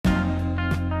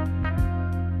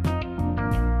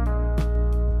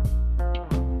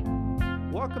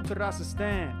Welcome to Raza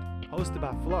Stand, hosted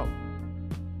by Flo.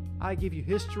 I give you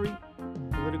history,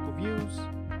 political views,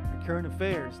 and current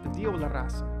affairs to deal with La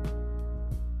Raza.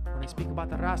 When I speak about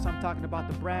the Raza, I'm talking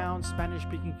about the brown,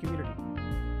 Spanish-speaking community.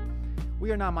 We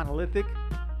are not monolithic.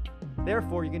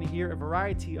 Therefore, you're going to hear a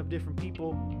variety of different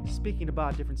people speaking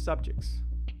about different subjects.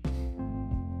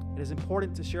 It is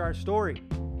important to share our story.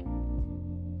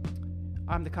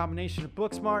 I'm the combination of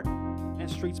book smart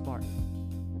and street smart.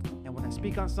 And when I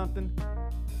speak on something,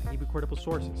 I give you credible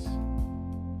sources.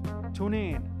 Tune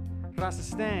in, Raza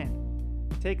Stand.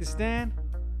 Take a stand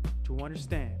to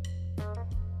understand.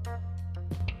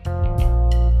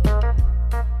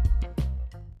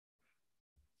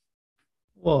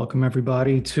 Welcome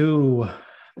everybody to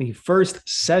the first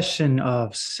session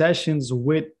of Sessions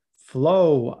with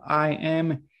Flo. I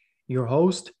am your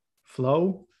host,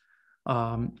 Flo.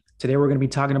 Today we're going to be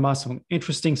talking about some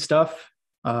interesting stuff.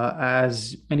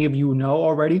 As many of you know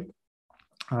already,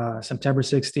 September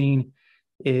 16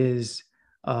 is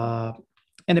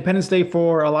Independence Day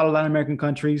for a lot of Latin American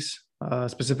countries,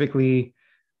 specifically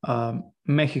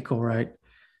Mexico, right?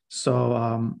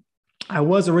 So I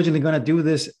was originally going to do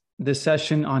this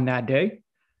session on that day,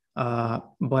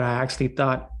 but I actually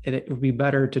thought it would be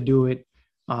better to do it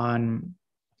on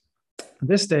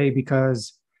this day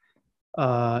because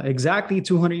exactly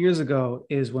 200 years ago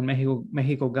is when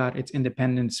Mexico got its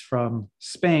independence from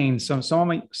Spain. So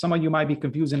some of you might be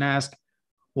confused and ask,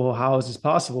 well, how is this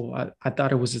possible? I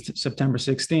thought it was September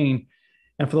 16.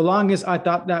 And for the longest, I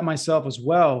thought that myself as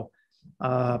well.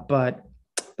 But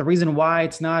the reason why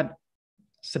it's not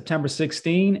September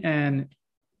 16 and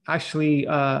actually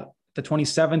the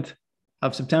 27th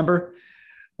of September,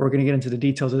 we're going to get into the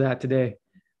details of that today.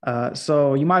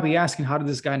 So you might be asking, how did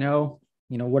this guy know?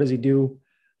 You know, what does he do?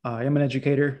 I am an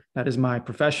educator. That is my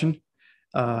profession.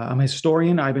 I'm a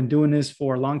historian. I've been doing this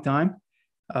for a long time.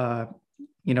 Those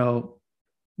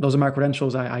are my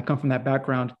credentials. I come from that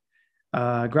background.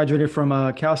 Graduated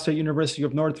from Cal State University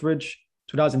of Northridge,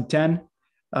 2010.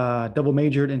 Double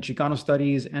majored in Chicano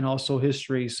studies and also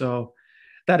history. So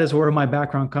that is where my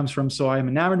background comes from. So I am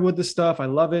enamored with this stuff. I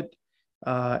love it.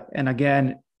 And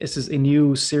again, this is a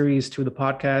new series to the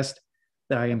podcast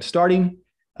that I am starting.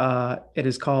 It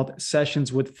is called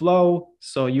Sessions with Flo.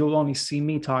 So you'll only see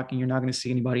me talking. You're not going to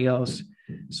see anybody else.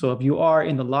 So if you are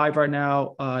in the live right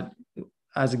now,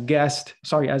 as a guest,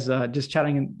 just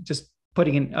chatting and just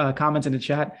putting in comments in the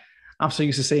chat. I'm so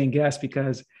used to saying guest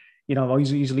because, I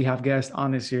usually have guests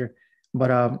on this here.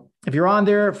 But if you're on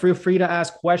there, feel free to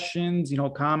ask questions,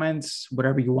 comments,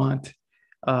 whatever you want.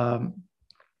 I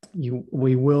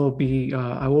will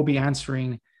be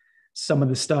answering some of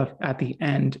the stuff at the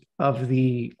end of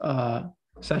the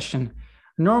session.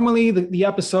 Normally, the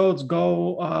episodes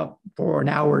go for an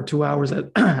hour, 2 hours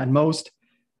at most.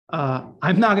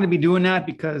 I'm not going to be doing that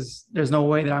because there's no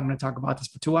way that I'm going to talk about this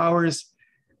for 2 hours.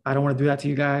 I don't want to do that to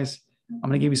you guys. I'm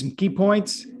going to give you some key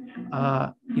points.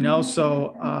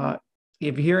 So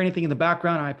if you hear anything in the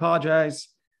background, I apologize.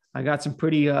 I got some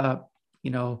pretty,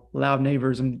 loud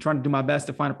neighbors. I'm trying to do my best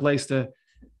to find a place to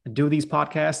do these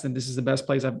podcasts, and this is the best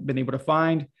place I've been able to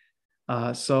find.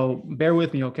 So bear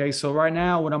with me, okay? So right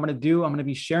now, what I'm going to do, I'm going to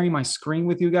be sharing my screen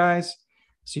with you guys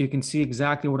so you can see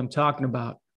exactly what I'm talking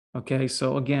about, okay?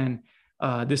 So again,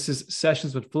 this is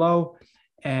Sessions with Flo,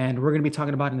 and we're going to be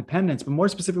talking about independence, but more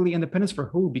specifically, independence for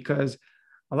who? Because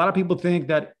a lot of people think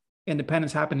that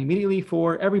independence happened immediately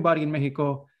for everybody in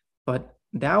Mexico, but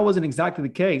that wasn't exactly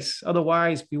the case.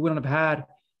 Otherwise, we wouldn't have had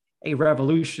a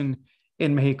revolution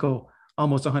in Mexico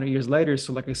almost 100 years later.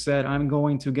 So like I said, I'm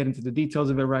going to get into the details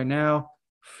of it right now.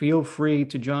 Feel free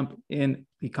to jump in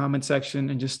the comment section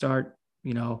and just start,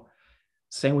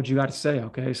 saying what you got to say,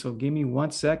 okay? So give me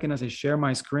 1 second as I share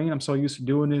my screen. I'm so used to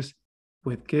doing this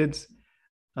with kids.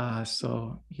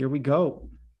 So here we go.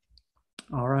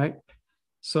 All right.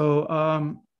 So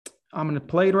I'm going to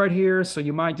play it right here. So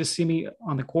you might just see me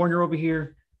on the corner over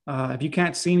here. If you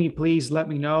can't see me, please let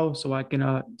me know so I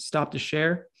can stop the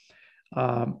share.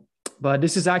 But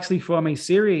this is actually from a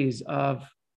series of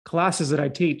classes that I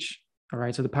teach. All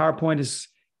right. So the PowerPoint is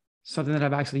something that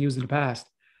I've actually used in the past.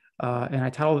 And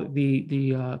I titled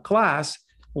the class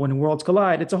When Worlds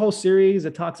Collide. It's a whole series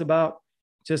that talks about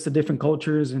just the different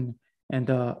cultures and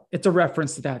it's a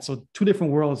reference to that. So two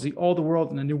different worlds, the old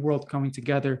world and the new world coming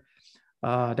together.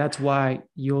 That's why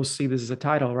you'll see this as a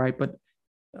title, right? But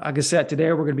like I said,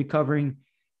 today we're going to be covering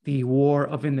the War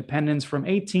of Independence from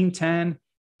 1810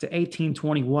 to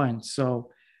 1821. So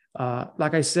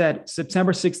like I said,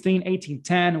 September 16,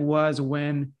 1810 was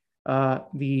when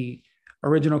the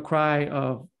original cry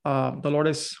of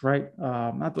Dolores, right?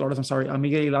 Not Dolores, I'm sorry,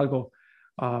 Miguel Hidalgo.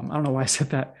 I don't know why I said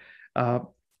that.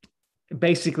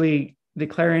 basically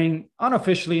declaring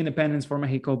unofficially independence for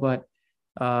Mexico, but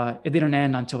it didn't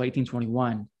end until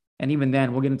 1821. And even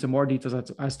then, we'll get into more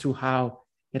details as to how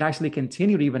it actually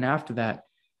continued even after that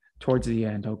towards the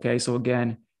end. Okay. So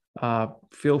again,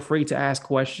 feel free to ask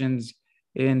questions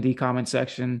in the comment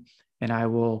section and I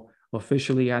will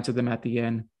officially answer them at the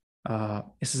end.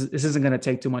 This isn't going to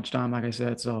take too much time, like I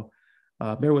said. So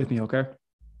bear with me. Okay.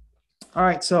 All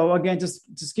right. So again,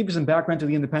 just give you some background to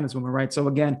the independence movement, right? So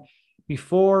again,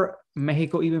 before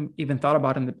Mexico even thought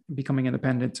about becoming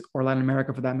independent, or Latin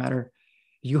America for that matter,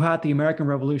 you had the American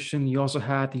Revolution. You also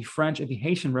had the French and the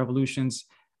Haitian revolutions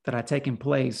that had taken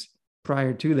place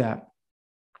prior to that.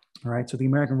 All right. So the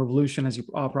American Revolution, as you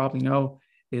all probably know,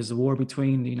 is the war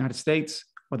between the United States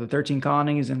or the 13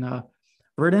 colonies and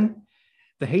Britain.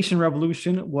 The Haitian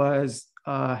Revolution was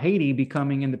Haiti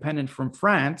becoming independent from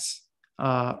France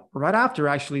right after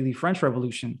actually the French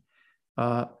Revolution.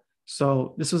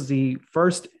 So this was the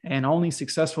first and only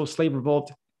successful slave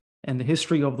revolt in the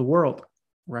history of the world,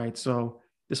 right? So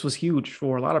this was huge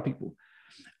for a lot of people.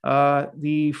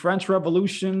 The French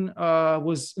Revolution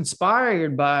was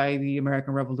inspired by the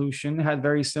American Revolution. It had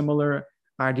very similar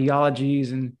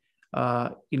ideologies, and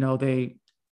they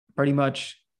pretty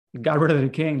much got rid of the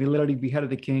king. They literally beheaded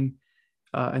the king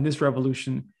in this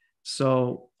revolution.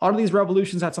 So all of these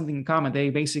revolutions had something in common. They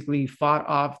basically fought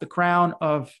off the crown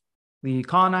of the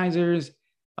colonizers,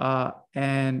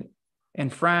 and in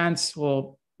France,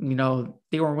 well,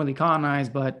 they weren't really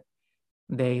colonized, but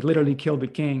they literally killed the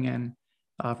king and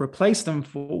replaced them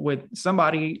with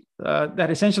somebody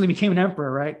that essentially became an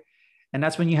emperor, right? And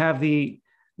that's when you have the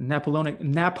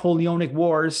Napoleonic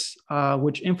Wars,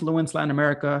 which influenced Latin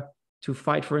America to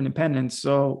fight for independence.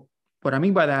 So what I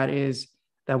mean by that is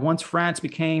that once France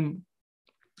became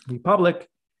a republic,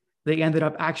 they ended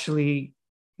up actually,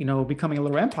 becoming a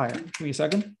little empire. Give me a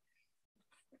second.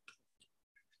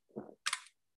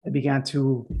 They began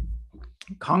to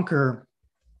conquer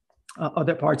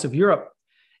other parts of Europe.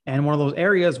 And one of those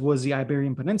areas was the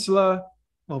Iberian Peninsula,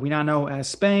 what we now know as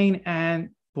Spain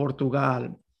and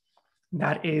Portugal.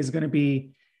 That is going to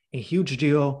be a huge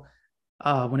deal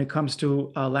when it comes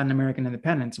to Latin American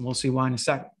independence. And we'll see why in a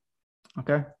second.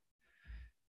 Okay.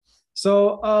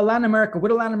 So Latin America, what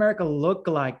did Latin America look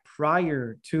like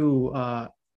prior to,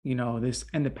 this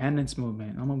independence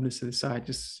movement? I'll move this to the side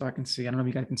just so I can see. I don't know if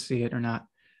you guys can see it or not.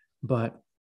 But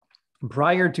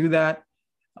prior to that,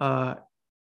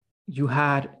 you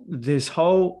had this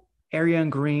whole area in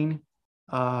green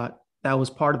that was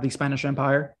part of the Spanish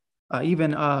Empire,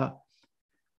 even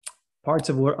parts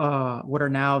of what are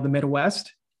now the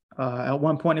Midwest. At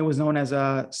one point, it was known as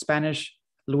Spanish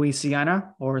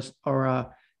Louisiana or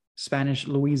Spanish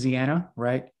Louisiana,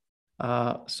 right?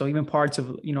 So even parts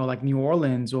of like New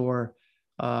Orleans or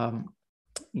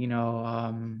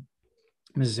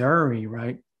Missouri,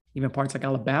 right? Even parts like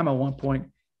Alabama at one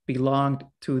point belonged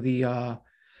to the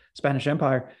Spanish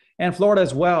Empire, and Florida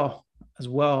as well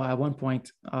at one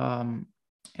point. And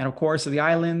of course, the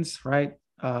islands, right?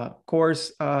 Of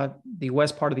course, the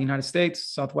west part of the United States,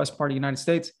 southwest part of the United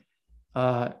States,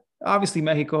 obviously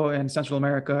Mexico and Central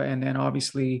America, and then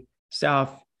obviously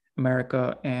South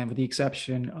America, and with the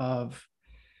exception of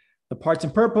the parts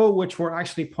in purple, which were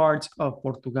actually parts of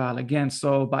Portugal. Again,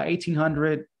 so by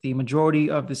 1800, the majority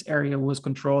of this area was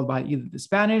controlled by either the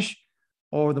Spanish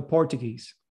or the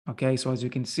Portuguese. Okay, so as you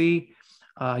can see,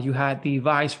 you had the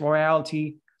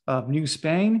Viceroyalty of New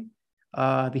Spain,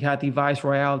 they had the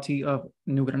Viceroyalty of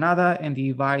New Granada, and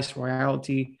the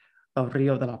Viceroyalty of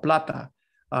Rio de la Plata.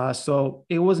 So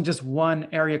it wasn't just one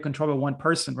area controlled by one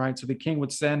person, right? So the king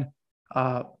would send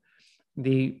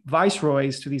the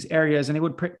viceroys to these areas, and they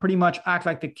would pretty much act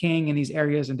like the king in these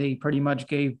areas, and they pretty much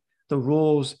gave the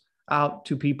rules out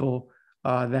to people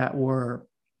that were,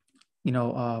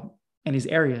 in these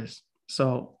areas.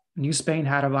 So New Spain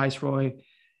had a viceroy,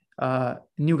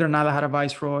 New Granada had a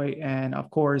viceroy, and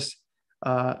of course,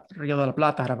 Rio de la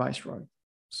Plata had a viceroy.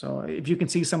 So if you can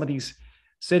see some of these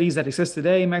cities that exist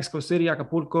today, Mexico City,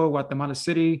 Acapulco, Guatemala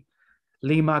City,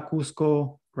 Lima,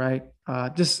 Cusco, right?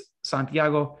 Just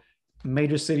Santiago,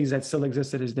 major cities that still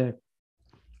existed is there.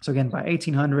 So again, by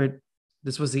 1800,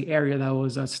 this was the area that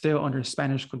was still under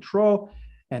Spanish control.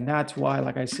 And that's why,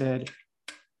 like I said,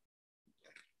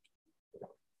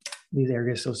 these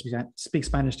areas still speak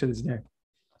Spanish to this day.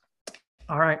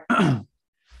 All right, give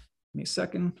me a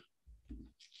second.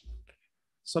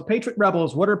 So Patriot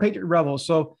Rebels, what are Patriot Rebels?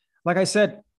 So like I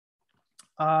said,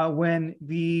 when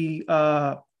the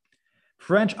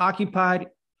French occupied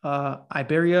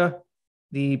Iberia,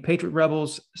 the Patriot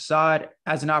Rebels saw it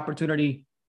as an opportunity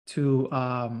to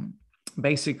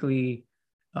basically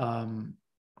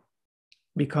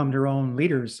become their own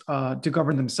leaders to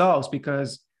govern themselves.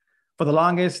 Because for the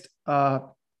longest,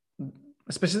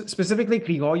 specifically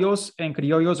criollos, and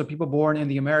criollos are people born in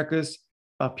the Americas,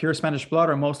 pure Spanish blood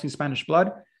or mostly Spanish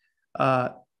blood.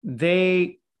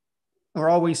 They are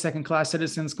always second-class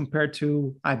citizens compared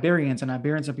to Iberians, and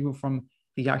Iberians are people from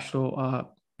the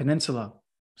actual peninsula,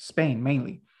 Spain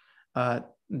mainly.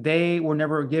 They were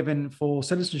never given full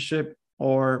citizenship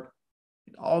or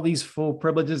all these full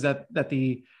privileges that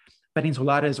the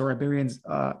Peninsulares or Iberians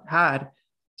had.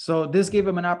 So this gave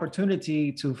them an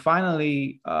opportunity to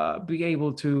finally be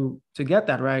able to get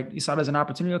that, right. He saw it as an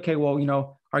opportunity. Okay,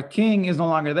 well, our king is no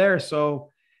longer there, so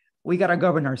we got to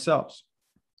govern ourselves.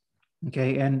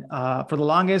 Okay, and for the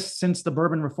longest, since the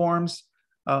Bourbon reforms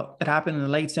that happened in the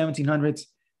late 1700s,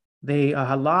 they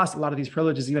had lost a lot of these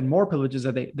privileges, even more privileges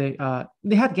that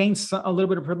they had gained a little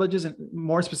bit of privileges, and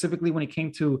more specifically when it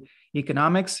came to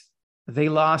economics, they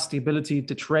lost the ability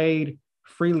to trade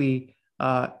freely,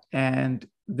 and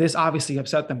this obviously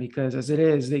upset them because, as it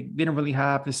is, they didn't really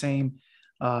have the same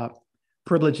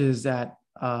privileges that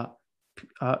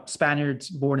Spaniards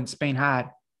born in Spain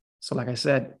had. So, like I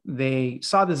said, they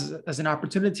saw this as an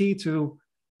opportunity to,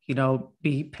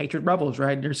 be patriot rebels,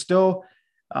 right? They're still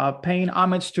paying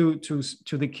homage to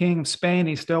the king of Spain.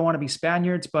 They still want to be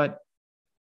Spaniards, but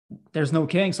there's no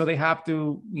king, so they have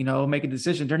to, make a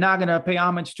decision. They're not going to pay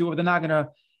homage to, or they're not going to,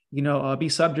 be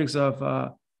subjects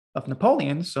of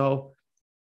Napoleon. So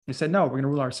they said, no, we're going to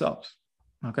rule ourselves.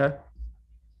 Okay.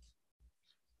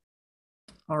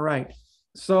 All right.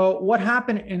 So what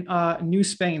happened in New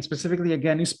Spain, specifically,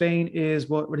 again, New Spain is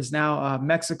what is now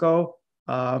Mexico,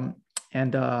 and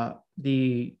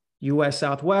the U.S.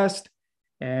 Southwest,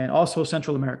 and also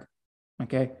Central America.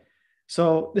 Okay.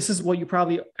 So this is what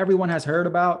everyone has heard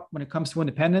about when it comes to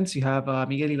independence. You have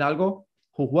Miguel Hidalgo,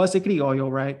 who was a criollo,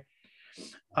 right?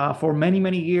 For many,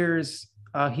 many years,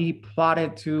 he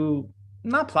but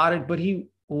he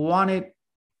wanted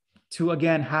to,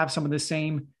 again, have some of the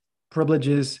same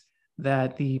privileges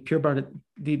that the purebred,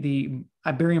 the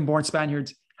Iberian-born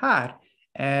Spaniards had.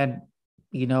 And,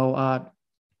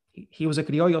 he was a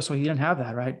criollo, so he didn't have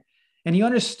that, right? And he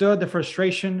understood the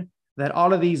frustration that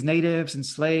all of these natives and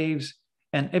slaves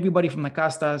and everybody from the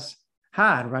castas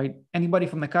had, right? Anybody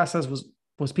from the castas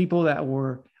was people that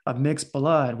were of mixed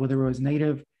blood, whether it was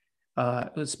native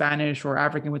Spanish or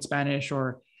African with Spanish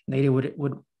or native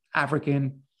with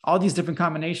African, all these different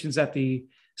combinations that the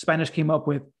Spanish came up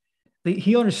with.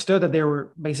 He understood that they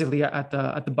were basically at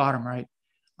the bottom, right?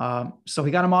 So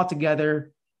he got them all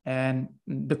together, and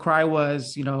the cry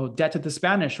was, debt to the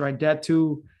Spanish, right? Debt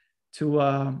to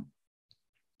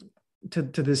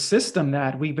this system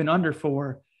that we've been under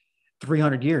for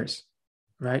 300 years,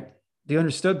 right? They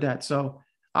understood that. So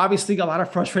obviously a lot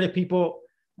of frustrated people,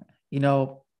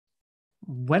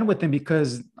 went with him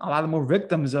because a lot of them were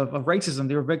victims of racism.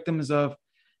 They were victims of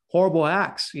horrible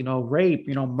acts, rape,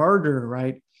 murder,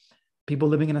 right? People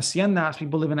living in haciendas,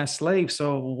 people living as slaves.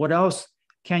 So what else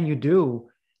can you do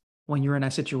when you're in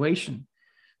that situation?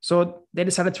 So they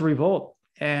decided to revolt.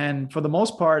 And for the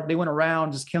most part, they went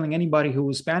around just killing anybody who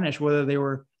was Spanish, whether they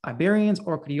were Iberians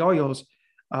or criollos.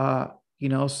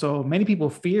 So many people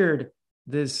feared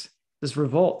this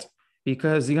revolt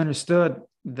because they understood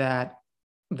that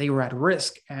they were at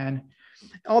risk. And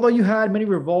although you had many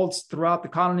revolts throughout the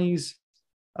colonies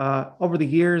over the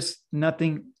years,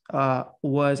 nothing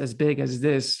was as big as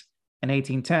this in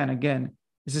 1810. Again,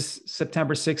 this is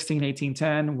September 16,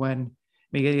 1810, when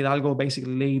Miguel Hidalgo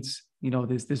basically leads,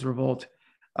 this revolt.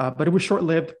 But it was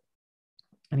short-lived,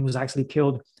 and he was actually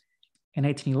killed in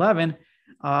 1811.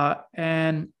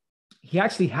 And he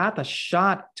actually had the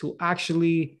shot to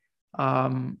actually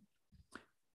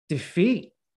defeat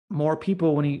more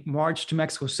people when he marched to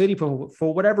Mexico City.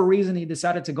 For whatever reason, he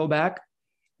decided to go back,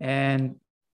 and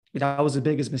that was the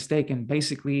biggest mistake. And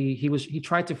basically, he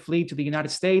tried to flee to the United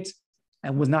States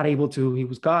and was not able to. He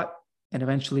was caught and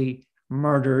eventually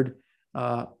murdered.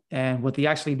 And what they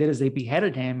actually did is they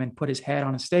beheaded him and put his head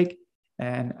on a stake.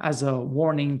 And as a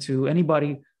warning to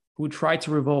anybody who tried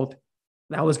to revolt,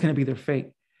 that was going to be their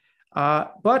fate.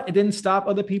 But it didn't stop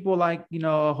other people like,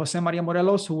 Jose Maria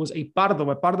Morelos, who was a pardo.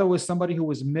 A pardo was somebody who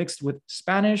was mixed with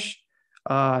Spanish,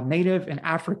 native, and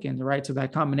African, right? So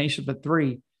that combination of the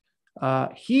three.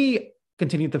 He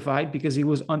continued to fight because he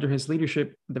was under his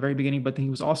leadership at the very beginning, but he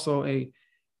was also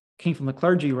came from the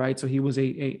clergy, right? So he was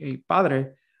a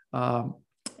padre.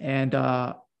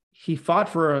 And he fought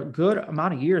for a good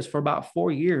amount of years, for about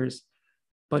 4 years,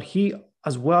 but he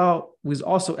as well was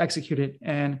also executed.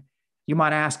 And you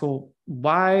might ask, well,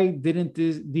 why didn't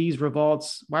these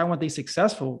revolts, why weren't they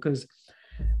successful? Because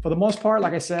for the most part,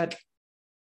 like I said,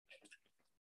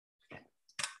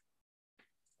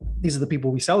 these are the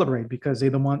people we celebrate because they're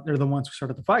the ones who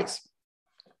started the fights.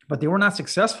 But they were not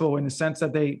successful in the sense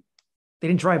that they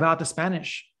didn't drive out the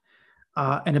Spanish.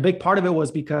 And a big part of it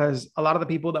was because a lot of the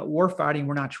people that were fighting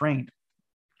were not trained.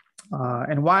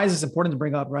 And why is this important to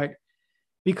bring up, right?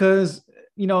 Because,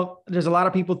 there's a lot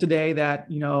of people today that,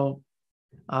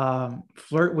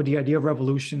 flirt with the idea of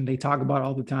revolution. They talk about it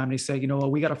all the time. They say,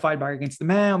 we got to fight back against the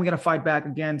man. We got to fight back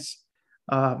against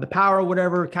the power,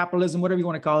 whatever, capitalism, whatever you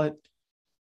want to call it.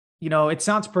 It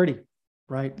sounds pretty,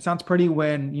 right? It sounds pretty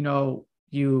when,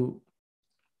 you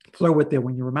flirt with it,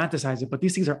 when you romanticize it, but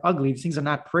these things are ugly. These things are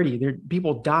not pretty.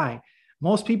 People die.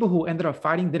 Most people who ended up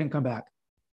fighting didn't come back,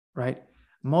 right?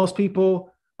 Most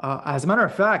people, as a matter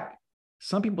of fact,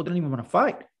 some people didn't even want to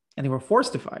fight and they were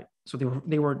forced to fight. So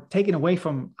they were taken away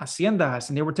from haciendas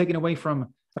and they were taken away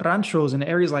from ranchos and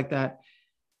areas like that.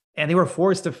 And they were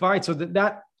forced to fight. So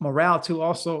that morale too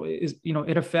also is,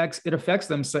 it affects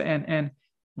them. So, and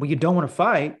when you don't want to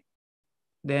fight,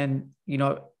 then,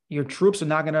 your troops are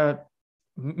not going to,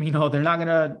 they're not going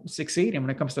to succeed when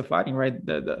it comes to fighting, right?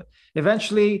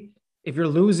 Eventually, if you're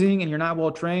losing and you're not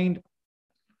well trained,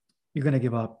 you're going to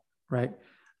give up, right?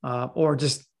 Or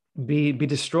just be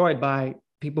destroyed by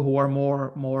people who are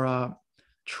more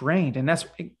trained. And that's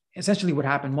essentially what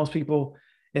happened. Most people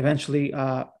eventually,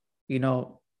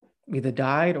 either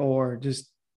died or just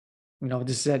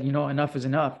said, enough is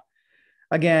enough.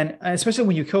 Again, especially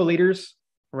when you kill leaders,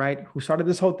 right, who started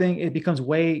this whole thing, it becomes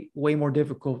way, way more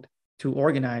difficult to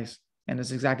organize. And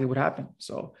that's exactly what happened.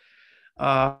 So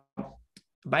by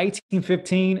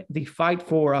 1815, the fight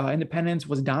for independence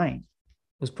was dying.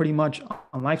 It was pretty much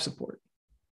on life support.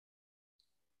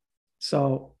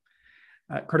 So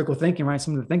critical thinking, right?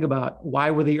 Something to think about.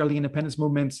 Why were the early independence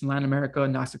movements in Latin America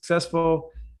not successful?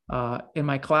 In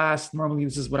my class, normally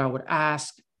this is what I would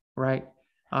ask, right?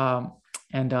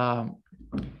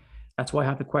 That's why I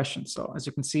have the question. So as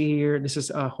you can see here, this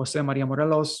is Jose Maria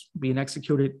Morelos being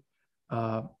executed,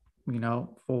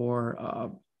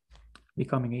 for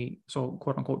becoming a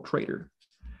quote unquote traitor.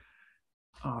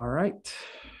 All right.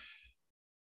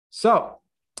 So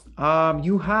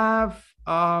you have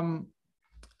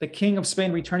the King of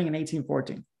Spain returning in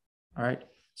 1814. All right.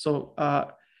 So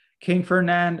King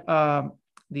Ferdinand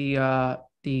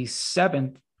the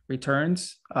seventh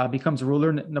returns, becomes a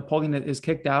ruler. Napoleon is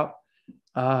kicked out,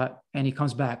 and he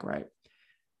comes back, right?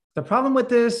 The problem with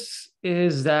this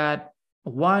is that,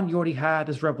 one, you already had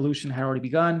this revolution had already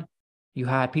begun. You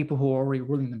had people who were already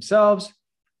ruling themselves.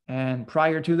 And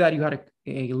prior to that, you had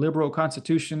a liberal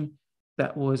constitution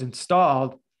that was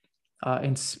installed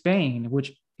in Spain,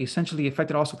 which essentially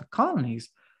affected also the colonies.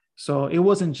 So it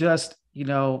wasn't just,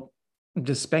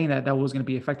 just Spain that was going to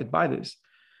be affected by this.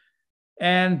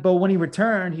 But when he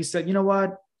returned, he said, you know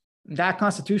what, that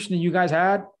constitution that you guys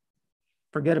had,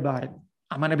 forget about it.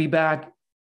 I'm going to be back.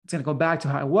 It's going to go back to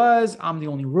how it was. I'm the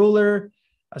only ruler.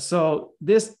 So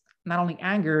this not only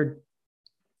angered,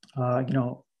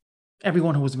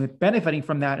 everyone who was benefiting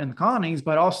from that in the colonies,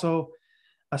 but also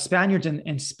Spaniards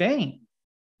in Spain,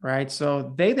 right?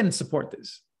 So they didn't support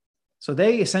this. So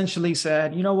they essentially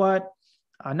said, you know what?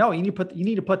 No, you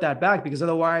need to put that back because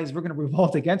otherwise we're going to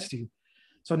revolt against you.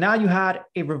 So now you had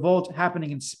a revolt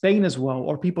happening in Spain as well,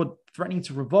 or people threatening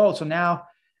to revolt. So now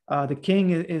the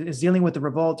king is dealing with the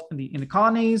revolt in the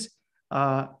colonies,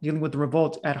 dealing with the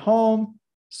revolt at home.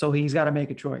 So he's got to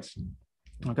make a choice.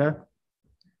 Okay.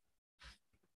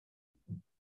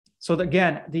 So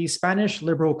again, the Spanish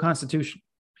liberal constitution.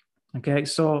 Okay.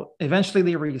 So eventually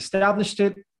they reestablished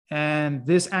it, and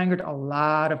this angered a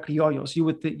lot of criollos. You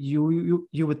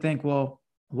would think, well,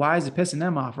 why is it pissing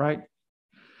them off, right?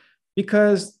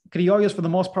 Because criollos, for the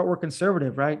most part, were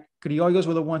conservative, right? Criollos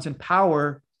were the ones in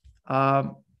power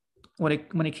when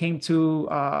it came to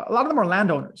a lot of them are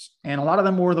landowners, and a lot of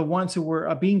them were the ones who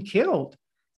were being killed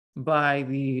by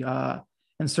the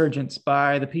insurgents,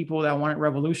 by the people that wanted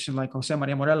revolution, like Jose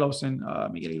Maria Morelos and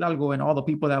Miguel Hidalgo and all the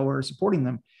people that were supporting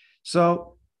them.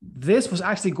 So this was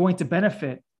actually going to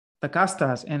benefit the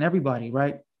castas and everybody,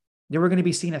 right? They were going to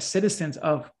be seen as citizens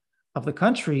of the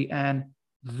country, and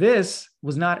this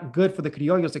was not good for the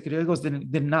criollos. The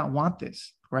criollos did not want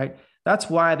this, right? That's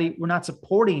why they were not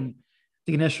supporting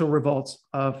the initial revolts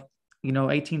of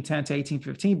 1810 to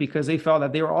 1815, because they felt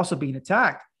that they were also being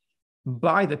attacked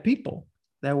by the people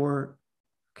that were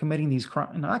committing these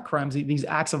these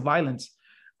acts of violence.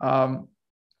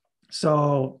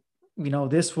 So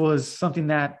this was something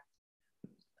that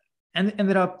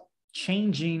ended up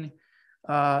changing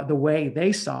the way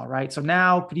they saw, right? So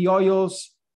now criollos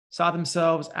saw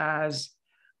themselves as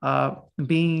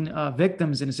being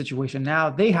victims in a situation.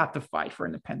 Now they have to fight for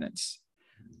independence.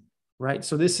 right?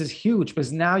 So this is huge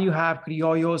because now you have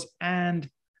criollos and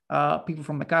people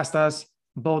from the castas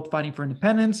both fighting for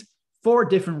independence for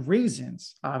different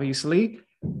reasons, obviously,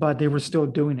 but they were still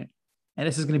doing it. And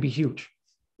this is going to be huge.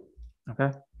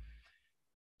 Okay.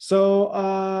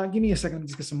 So give me a second.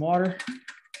 Let's get some water.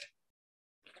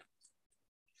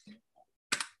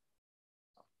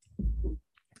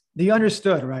 They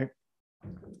understood, right,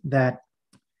 that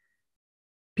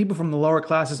people from the lower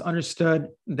classes understood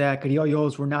that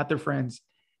criollos were not their friends.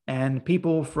 And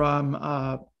people from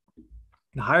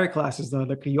the higher classes,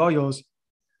 the criollos,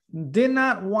 did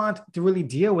not want to really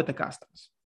deal with the castas,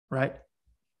 right?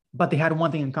 But they had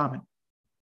one thing in common.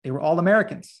 They were all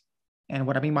Americans. And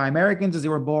what I mean by Americans is they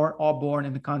were all born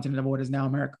in the continent of what is now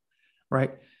America,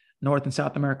 right? North and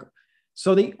South America.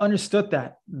 So they understood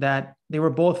that they were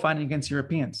both fighting against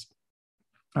Europeans,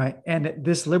 right? And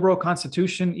this liberal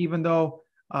constitution, even though,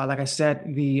 like I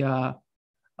said, the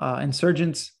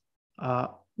insurgents,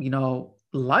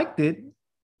 liked it,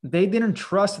 they didn't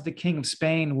trust that the King of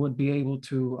Spain would be able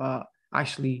to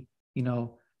actually,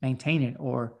 maintain it,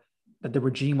 or that the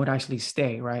regime would actually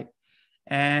stay, right?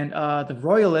 And the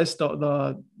royalists,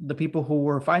 the people who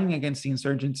were fighting against the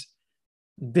insurgents,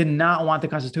 did not want the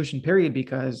constitution, period,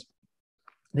 because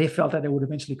they felt that it would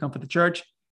eventually come for the church.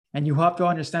 And you have to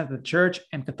understand that the church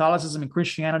and Catholicism and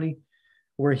Christianity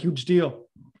were a huge deal,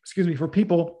 for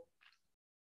people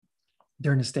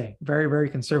during this day. Very, very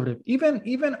conservative. Even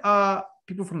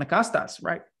people from the castas,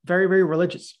 right? Very, very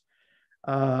religious.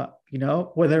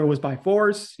 Whether it was by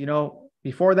force,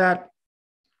 before that,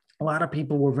 a lot of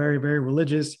people were very, very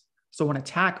religious. So an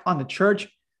attack on the church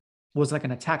was like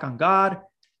an attack on God.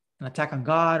 An attack on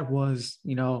God was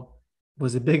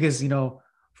the biggest,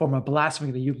 form of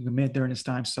blasphemy that you can commit during this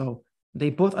time. So they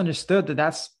both understood that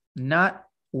that's not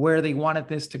where they wanted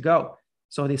this to go.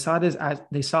 So they saw this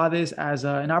as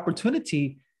an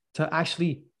opportunity to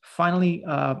actually finally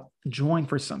join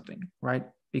for something, right?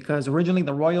 Because originally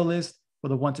the royalists were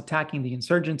the ones attacking the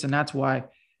insurgents, and that's why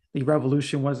the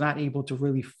revolution was not able to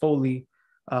really fully,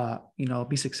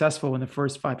 be successful in the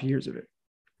first 5 years of it.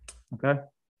 Okay.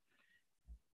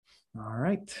 All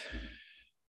right.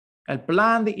 El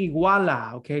Plan de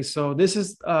Iguala. Okay, so this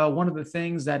is one of the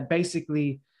things that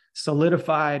basically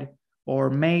solidified or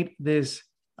made this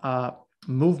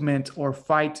movement or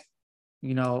fight,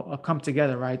 come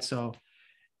together, right? So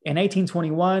in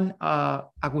 1821,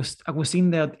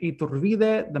 Agustín de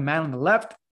Iturbide, the man on the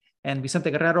left, and Vicente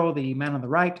Guerrero, the man on the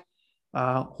right,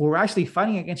 who were actually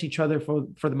fighting against each other for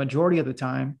the majority of the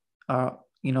time.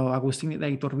 Agustín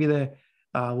de Iturbide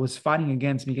was fighting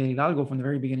against Miguel Hidalgo from the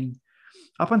very beginning,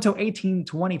 up until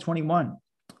 1821,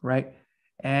 right?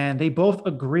 And they both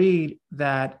agreed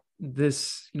that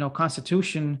this,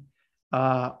 constitution,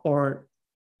 or,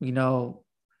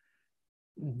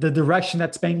 the direction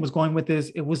that Spain was going with this,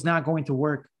 it was not going to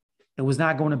work. It was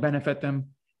not going to benefit them.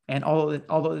 And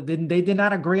although they did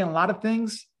not agree on a lot of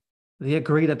things, they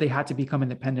agreed that they had to become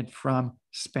independent from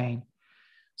Spain.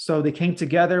 So they came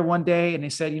together one day and they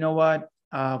said, you know what?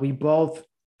 We both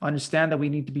understand that we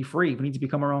need to be free. We need to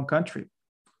become our own country.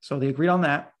 So they agreed on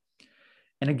that.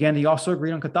 And again, they also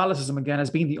agreed on Catholicism again as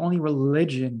being the only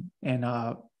religion in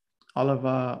all of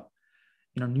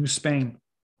New Spain,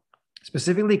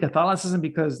 specifically Catholicism,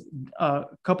 because a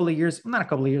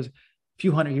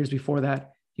few hundred years before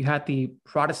that, you had the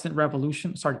Protestant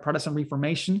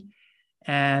Reformation,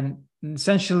 and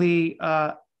essentially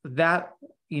that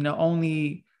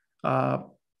only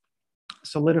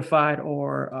solidified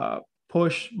or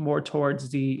pushed more towards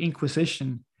the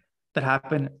Inquisition that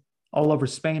happened all over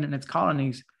Spain and its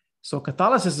colonies. So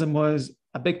Catholicism was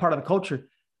a big part of the culture.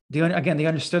 They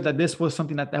understood that this was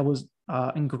something that was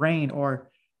ingrained or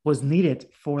was needed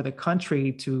for the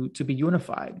country to be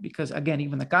unified. Because again,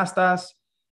 even the castas,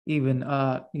 even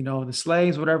the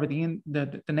slaves, whatever, the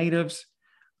natives,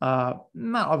 not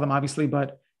all of them obviously,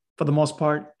 but for the most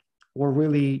part, were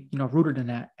really rooted in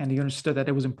that, and they understood that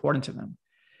it was important to them.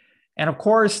 And of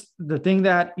course, the thing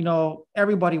that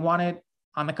everybody wanted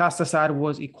on the casta side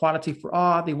was equality for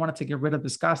all. They wanted to get rid of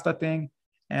this casta thing.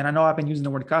 And I know I've been using the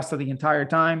word casta the entire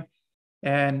time.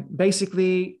 And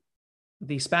basically,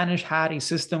 the Spanish had a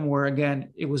system where,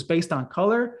 again, it was based on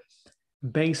color,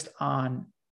 based on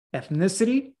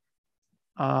ethnicity,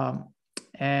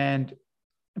 and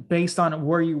based on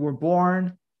where you were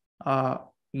born,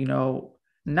 not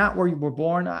where you were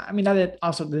born. I mean, that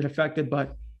also did affect it,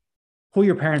 but who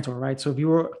your parents were, right? So if you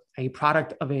were a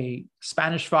product of a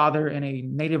Spanish father and a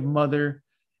native mother,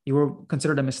 you were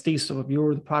considered a mestizo. If you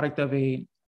were the product of a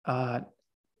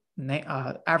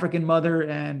African mother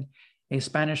and a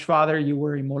Spanish father, you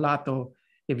were a mulatto.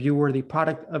 If you were the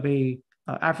product of a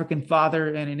African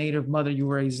father and a native mother, you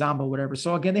were a Zamba, whatever.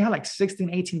 So again, they had like 16,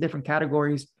 18 different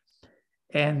categories.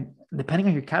 And depending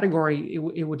on your category,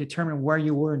 it would determine where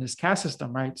you were in this caste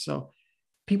system, right? So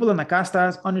people in the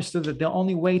castas understood that the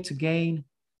only way to gain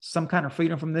some kind of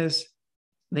freedom from this,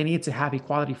 they needed to have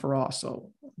equality for all.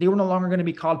 So they were no longer going to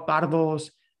be called pardos,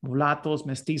 mulattos,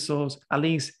 mestizos. At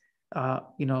least,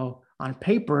 on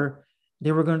paper,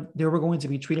 they were going to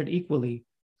be treated equally,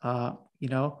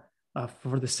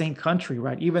 for the same country,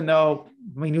 right? Even though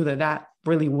we knew that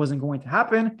really wasn't going to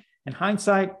happen. In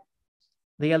hindsight,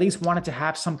 they at least wanted to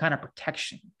have some kind of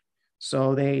protection.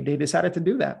 So they decided to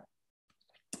do that.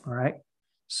 All right.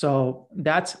 So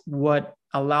that's what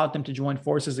allowed them to join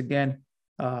forces again,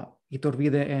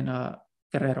 Iturbide and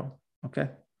Guerrero. Okay.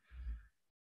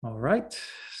 All right.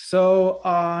 So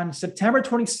on September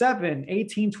 27,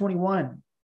 1821,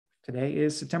 today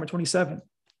is September 27,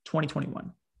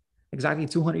 2021, exactly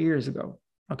 200 years ago.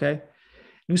 Okay.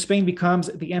 New Spain becomes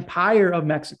the Empire of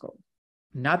Mexico,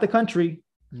 not the country,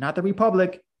 not the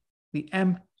republic, the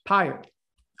empire.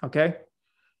 Okay.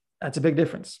 That's a big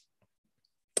difference.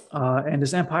 And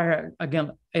this empire,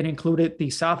 again, it included the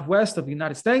southwest of the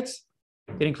United States.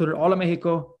 It included all of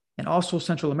Mexico and also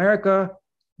Central America.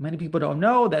 Many people don't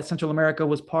know that Central America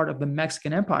was part of the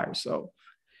Mexican Empire. So,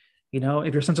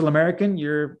 if you're Central American,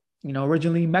 you're,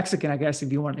 originally Mexican, I guess,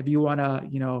 if you want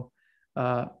to,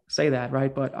 say that,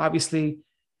 right? But obviously,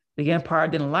 the empire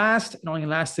didn't last. It only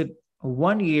lasted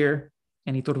 1 year,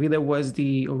 and Iturbide was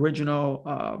the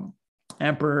original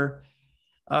emperor.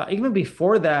 Even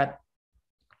before that,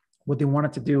 what they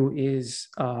wanted to do is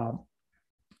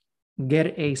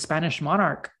get a Spanish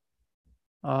monarch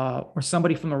or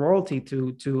somebody from the royalty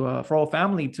to for all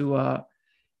family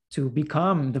to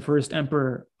become the first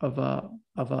emperor of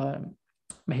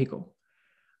Mexico,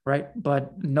 right?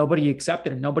 But nobody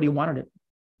accepted it. Nobody wanted it.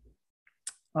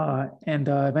 And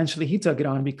eventually he took it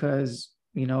on because,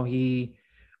 he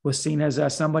was seen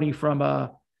as somebody from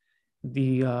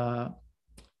the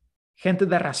gente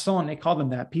de razón, they called them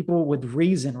that, people with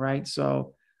reason, right?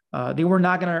 So they were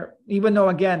not going to, even though,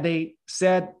 again, they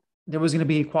said there was going to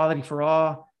be equality for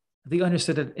all, they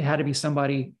understood that it had to be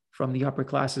somebody from the upper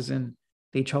classes, and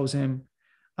they chose him.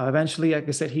 Eventually, like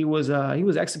I said, he was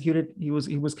executed. He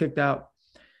was kicked out.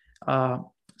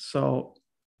 So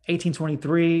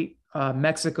 1823,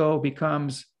 Mexico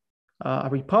becomes a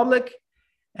republic,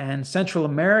 and Central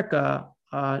America,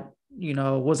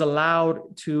 was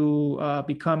allowed to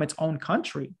become its own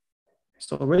country.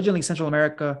 So originally, Central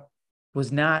America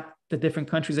was not the different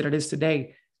countries that it is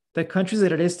today. The countries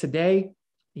that it is today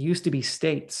used to be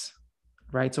states,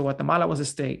 right? So Guatemala was a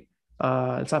state.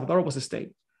 El Salvador was a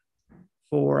state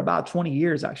for about 20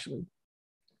 years, actually,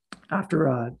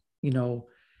 after,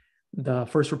 the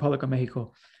First Republic of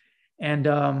Mexico.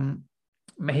 And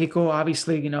Mexico,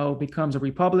 obviously, becomes a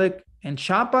republic. And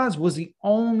Chiapas was the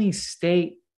only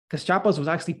state, because Chiapas was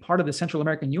actually part of the Central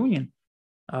American Union,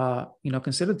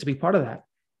 considered to be part of that.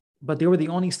 But they were the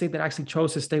only state that actually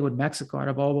chose to stay with Mexico out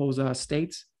of all those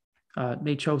states.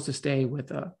 They chose to stay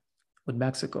with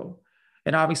Mexico.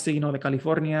 And obviously, the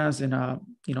Californias and,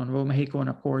 Nuevo Mexico and,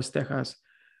 of course, Texas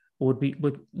would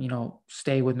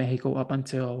stay with Mexico up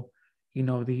until,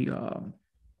 the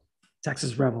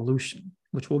Texas Revolution,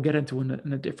 which we'll get into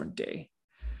in a different day.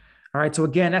 All right. So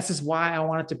again, that's just why I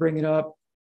wanted to bring it up,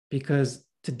 because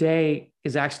today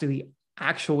is actually the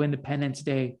actual Independence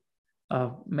Day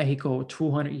of Mexico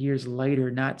 200 years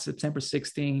later, not September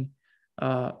 16.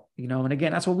 And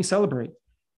again, that's what we celebrate.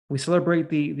 We celebrate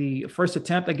the first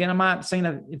attempt. Again, I'm not saying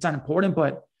that it's not important,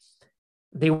 but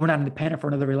they were not independent for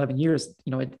another 11 years.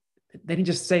 They didn't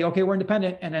just say, okay, we're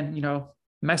independent, and then,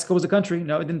 Mexico was a country.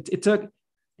 No, it didn't. It took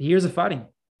years of fighting,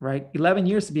 right? 11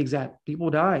 years to be exact. People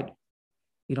died.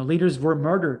 Leaders were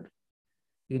murdered.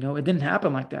 It didn't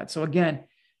happen like that. So again,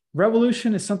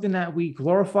 revolution is something that we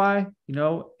glorify.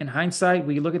 In hindsight,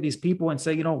 we look at these people and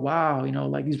say, wow,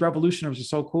 like these revolutionaries are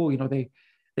so cool.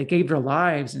 They gave their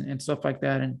lives and stuff like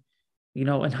that. And,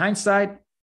 in hindsight,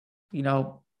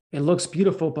 it looks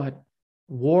beautiful, but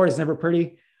war is never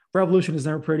pretty. Revolution is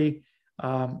never pretty.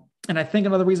 And I think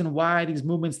another reason why these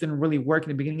movements didn't really work in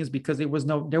the beginning is because there was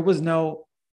no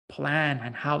plan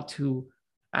on how to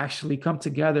actually come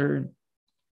together and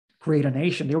create a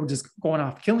nation. They were just going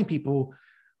off killing people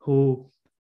who,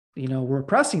 were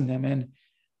oppressing them. And,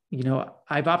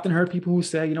 I've often heard people who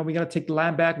say, we got to take the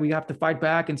land back. We have to fight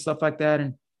back and stuff like that.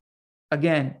 And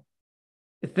again,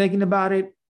 thinking about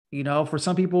it, for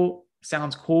some people it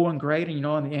sounds cool and great,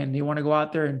 and they want to go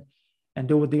out there and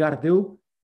do what they got to do,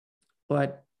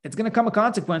 but it's going to come with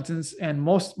consequences. And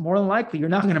more than likely, you're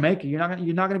not going to make it. You're not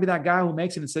going to be that guy who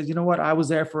makes it and says, you know what, I was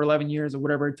there for 11 years or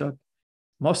whatever it took.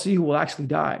 most of you will actually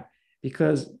die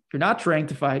because you're not trained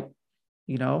to fight,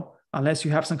 unless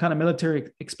you have some kind of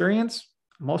military experience.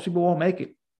 Most people won't make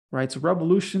it, right? So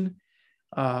revolution,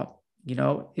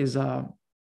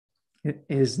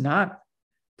 is not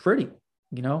pretty,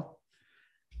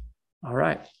 All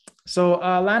right. So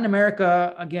Latin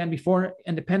America, again, before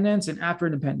independence and after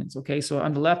independence. Okay. So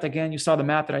on the left, again, you saw the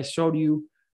map that I showed you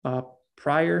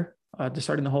prior to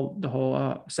starting the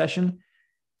whole session.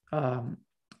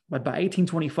 But by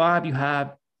 1825, you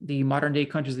have the modern day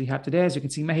countries that you have today. As you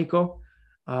can see, Mexico,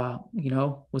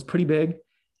 was pretty big.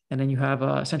 And then you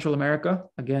have Central America,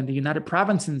 again, the United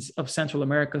Provinces of Central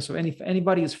America. So if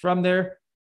anybody is from there,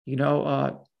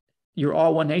 you're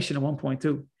all one nation at one point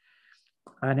too.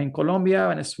 And in Colombia,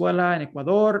 Venezuela, and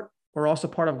Ecuador were also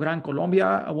part of Gran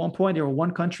Colombia. At one point, they were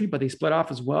one country, but they split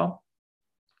off as well.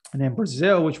 And then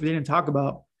Brazil, which we didn't talk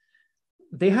about,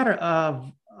 they had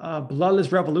a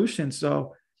bloodless revolution.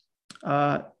 So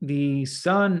the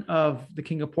son of the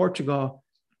King of Portugal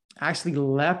actually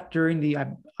left during the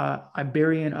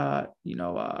Iberian,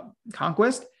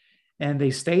 conquest, and they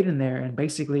stayed in there and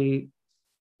basically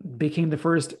became the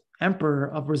first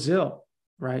emperor of Brazil,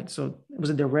 right? So it was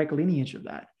a direct lineage of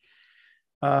that.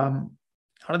 All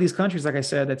of these countries, like I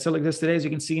said, that still exist today, as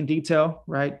you can see in detail,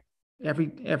 right?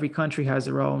 Every country has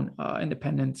their own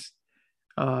independence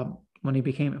when they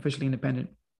became officially independent.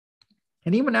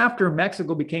 And even after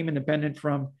Mexico became independent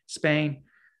from Spain,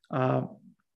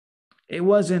 it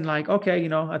wasn't like, okay,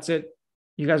 that's it.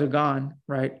 You guys are gone,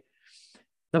 right?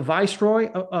 The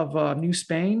viceroy of New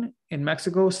Spain in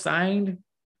Mexico signed,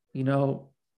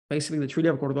 basically the Treaty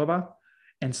of Cordoba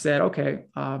and said, okay,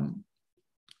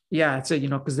 that's it,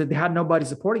 because they had nobody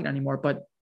supporting it anymore. But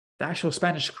the actual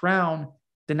Spanish crown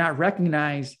did not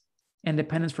recognize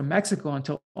independence from Mexico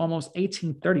until almost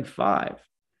 1835.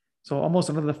 So almost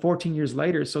another 14 years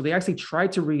later. So they actually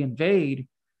tried to reinvade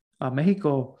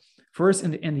Mexico first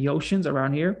in the oceans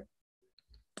around here.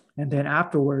 And then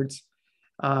afterwards,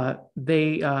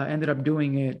 they ended up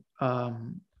doing it,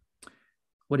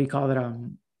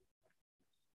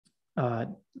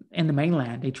 in the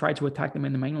mainland. They tried to attack them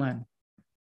in the mainland.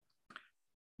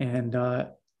 And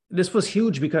this was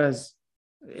huge because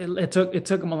it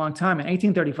took them a long time. And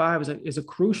 1835 is a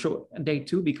crucial date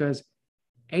too, because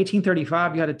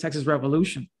 1835, you had the Texas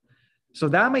Revolution. So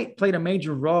that played a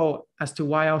major role as to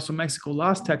why also Mexico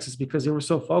lost Texas, because they were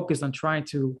so focused on trying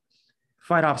to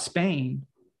fight off Spain,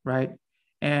 right?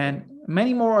 And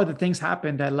many more other things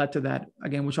happened that led to that,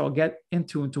 again, which I'll get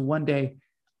into one day.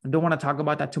 I don't want to talk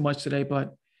about that too much today,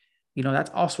 but,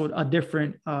 that's also a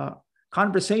different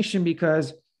conversation,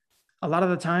 because a lot of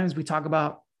the times we talk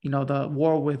about, the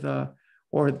war with,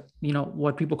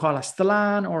 what people call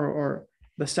Aztlan or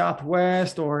the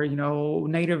Southwest, or,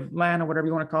 native land, or whatever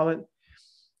you want to call it.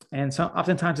 And so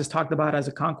oftentimes it's talked about as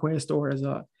a conquest or as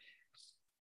an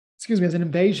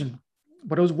invasion,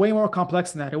 but it was way more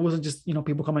complex than that. It wasn't just,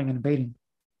 people coming and invading.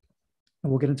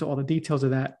 And we'll get into all the details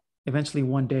of that eventually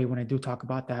one day when I do talk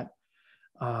about that.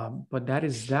 But that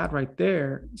is that right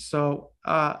there. So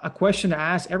a question to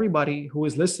ask everybody who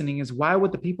is listening is, why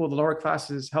would the people of the lower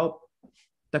classes help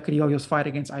the Criollos fight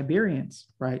against Iberians,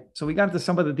 right? So we got into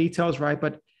some of the details, right?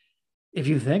 But if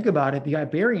you think about it, the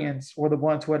Iberians were the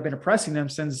ones who had been oppressing them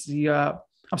since the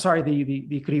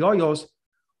Criollos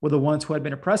were the ones who had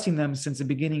been oppressing them since the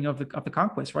beginning of the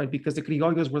conquest, right? Because the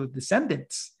Criollos were the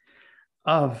descendants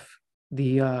of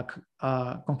the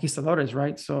conquistadores,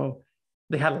 right? So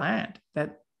they had land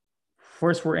that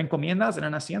first were encomiendas and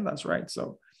then haciendas, right?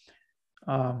 So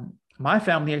my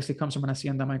family actually comes from an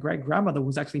hacienda. My great-grandmother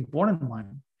was actually born in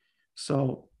one.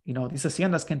 So, these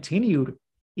haciendas continued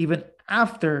even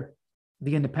after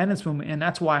the independence movement. And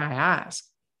that's why I ask,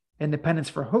 independence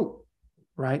for who,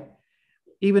 right?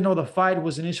 Even though the fight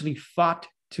was initially fought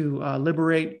to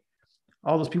liberate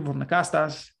all those people from the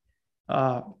castas,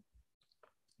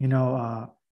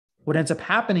 what ends up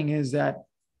happening is that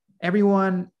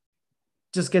everyone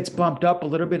just gets bumped up a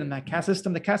little bit in that caste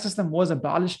system. The caste system was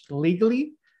abolished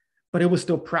legally, but it was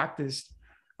still practiced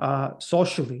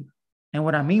socially. And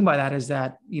what I mean by that is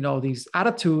that, these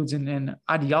attitudes and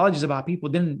ideologies about people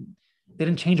didn't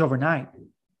change overnight.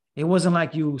 It wasn't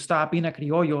like you stop being a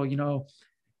criollo,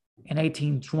 in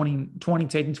 1820 to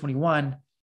 1821.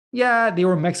 Yeah, they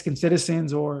were Mexican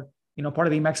citizens or, part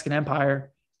of the Mexican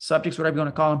Empire, subjects, whatever you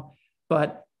want to call them.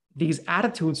 But these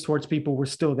attitudes towards people were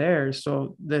still there.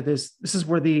 So this is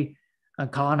where the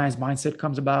colonized mindset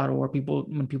comes about, or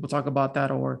when people talk about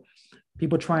that, or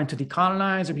people trying to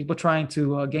decolonize, or people trying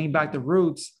to gain back the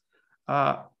roots.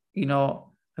 A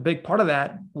big part of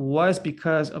that was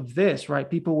because of this, right?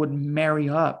 People would marry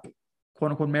up,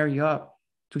 quote unquote, marry up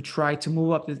to try to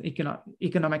move up the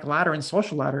economic ladder and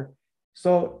social ladder.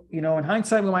 So, in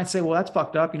hindsight, we might say, well, that's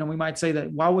fucked up. We might say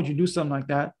that, why would you do something like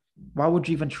that? Why would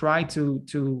you even try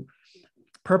to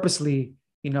purposely,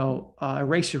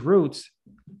 erase your roots?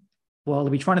 Well,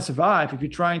 if you're trying to survive, if you're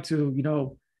trying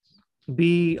to,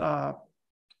 be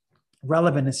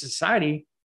relevant in society,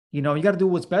 you got to do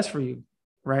what's best for you,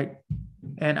 right?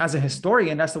 And as a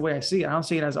historian, that's the way I see it. I don't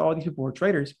see it as all these people were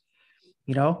traitors.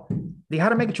 They had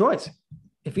to make a choice.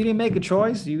 If you didn't make a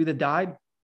choice, you either died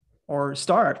or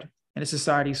starved in a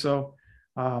society. So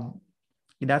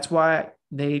that's why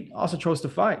they also chose to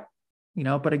fight.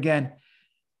 But again,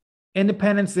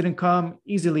 independence didn't come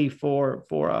easily for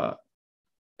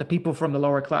the people from the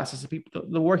lower classes,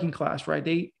 the working class, right?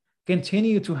 They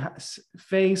continue to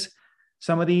face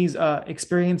some of these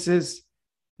experiences,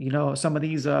 some of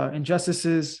these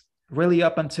injustices, really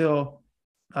up until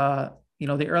the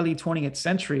early 20th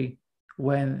century,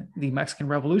 when the Mexican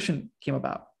Revolution came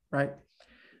about, right?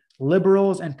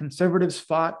 Liberals and conservatives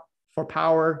fought for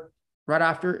power right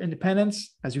after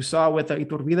independence, as you saw with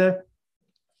Iturbide,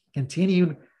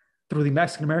 continued through the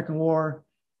Mexican-American War,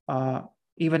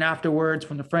 even afterwards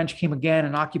when the French came again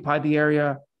and occupied the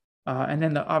area, and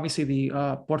then obviously the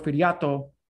Porfiriato,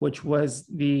 which was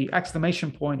the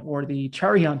exclamation point or the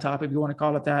cherry on top, if you want to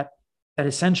call it that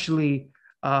essentially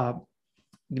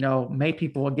made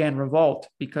people again revolt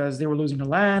because they were losing the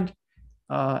land.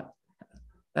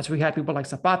 That's where we had people like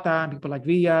Zapata and people like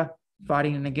Villa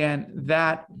fighting. And again,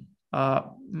 that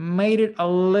made it a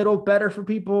little better for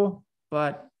people,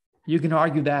 but you can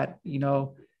argue that,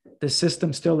 the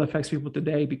system still affects people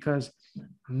today, because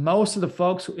most of the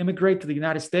folks who immigrate to the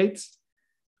United States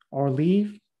or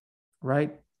leave,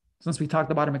 right? Since we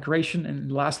talked about immigration in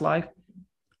the last life,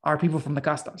 are people from the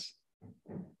castas.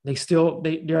 They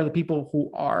are the people who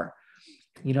are,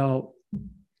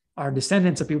 are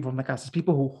descendants of people from the castas,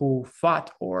 people who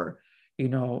fought or,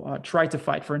 tried to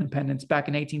fight for independence back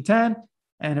in 1810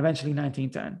 and eventually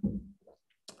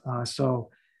 1910. So,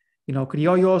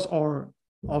 criollos, or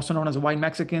also known as white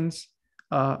Mexicans,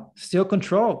 still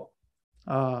control,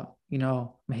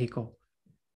 Mexico.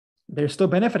 They're still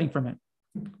benefiting from it.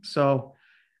 So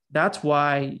that's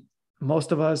why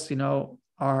most of us,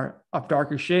 are of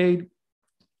darker shade.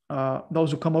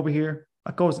 Those who come over here,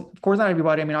 of course, not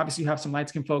everybody. I mean, obviously you have some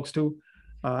light-skinned folks too.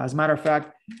 As a matter of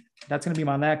fact, that's going to be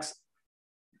my next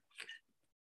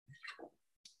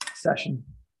session.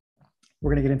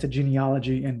 We're going to get into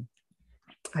genealogy and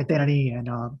identity and,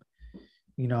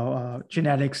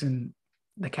 genetics and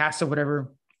the caste or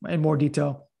whatever in more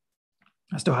detail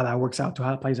as to how that works out, to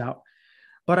how it plays out.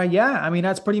 But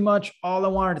that's pretty much all I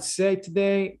wanted to say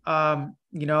today. I'm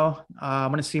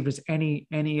going to see if there's anything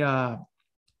in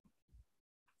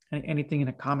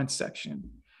the comments section.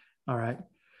 All right.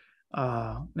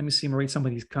 Let me see. I'm going to read some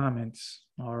of these comments.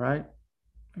 All right.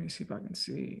 Let me see if I can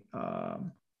see.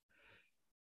 All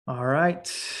right.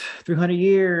 300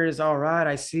 years. All right.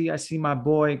 I see my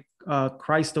boy,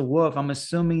 Christ the Wolf. I'm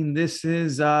assuming this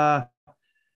is the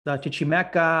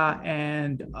Chichimeca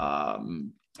and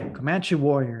Comanche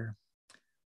warrior.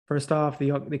 First off,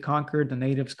 they conquered, the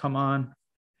natives come on.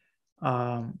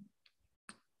 I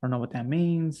don't know what that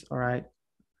means. All right.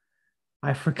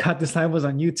 I forgot this live was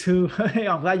on YouTube. Hey,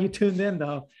 I'm glad you tuned in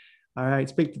though. All right.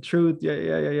 Speak the truth.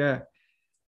 Yeah.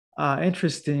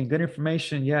 Interesting. Good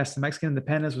information. Yes. The Mexican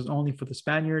independence was only for the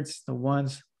Spaniards, the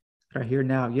ones that are here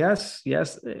now. Yes.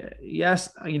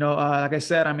 Like I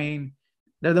said, I mean,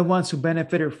 they're the ones who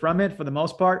benefited from it for the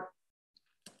most part.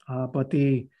 But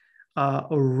the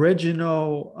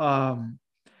original,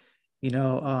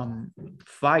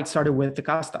 fight started with the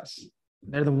castas.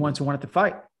 They're the ones who wanted to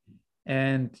fight.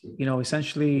 And,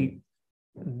 essentially,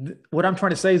 what I'm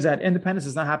trying to say is that independence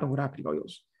does not happen without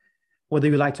criollos. Whether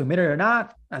you like to admit it or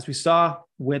not, as we saw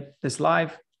with this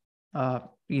live, that's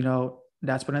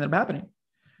what ended up happening.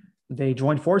 They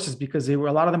joined forces because a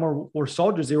lot of them were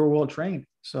soldiers. They were well trained.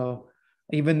 So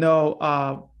even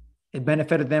though it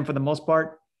benefited them for the most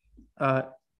part,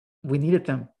 we needed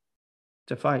them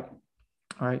to fight.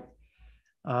 All right.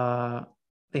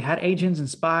 They had agents and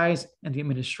spies in the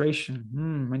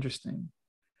administration. Interesting.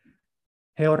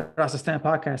 Hey, Rasa Stan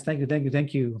podcast. Thank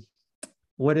you.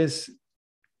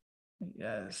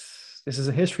 Yes, this is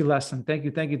a history lesson. Thank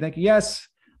you. Yes,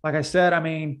 like I said, I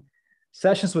mean,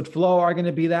 sessions with Flo are going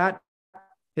to be that.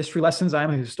 History lessons. I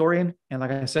am a historian. And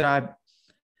like I said, I've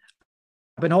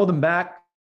been holding back,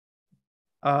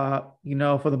 for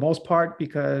the most part,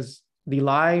 because the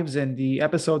lives and the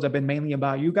episodes have been mainly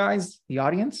about you guys, the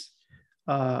audience.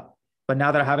 But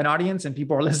now that I have an audience and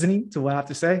people are listening to what I have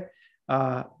to say,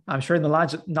 I'm sharing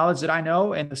the knowledge that I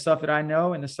know and the stuff that I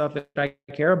know and the stuff that I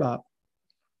care about.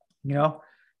 you know?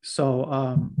 So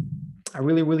I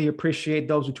really, really appreciate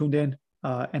those who tuned in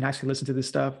and actually listened to this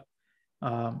stuff.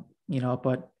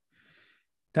 But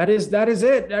that is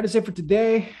it. That is it for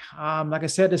today. Like I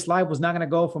said, this live was not going to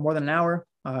go for more than an hour.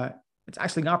 It's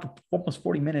actually not for almost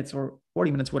 40 minutes or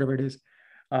 40 minutes, whatever it is.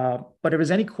 But if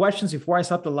there's any questions before I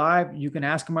stop the live, you can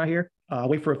ask them right here.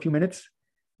 Wait for a few minutes.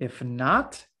 If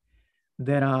not,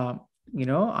 then, I'm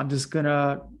just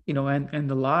gonna, end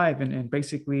the live and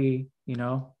basically,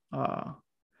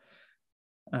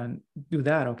 and do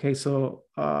that. Okay. So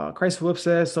Christ Flip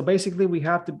says, so basically we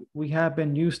have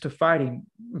been used to fighting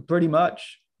pretty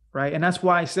much. Right. And that's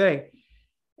why I say,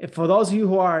 if for those of you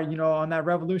who are, on that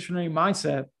revolutionary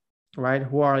mindset, right,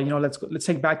 who are, let's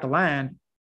take back the land,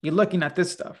 you're looking at this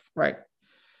stuff, right?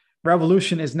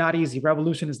 Revolution is not easy.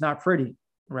 Revolution is not pretty,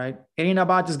 right? It ain't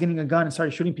about just getting a gun and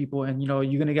start shooting people and, you're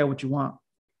going to get what you want.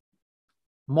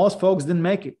 Most folks didn't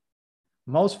make it.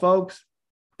 Most folks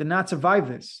did not survive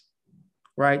this,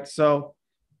 right? So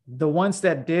the ones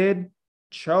that did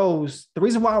chose, the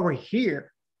reason why we're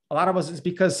here, a lot of us, is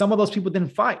because some of those people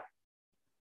didn't fight,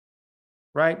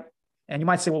 right? And you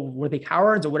might say, well, were they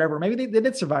cowards or whatever? Maybe they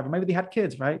did survive, or maybe they had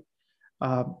kids, right?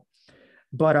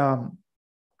 But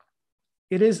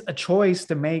it is a choice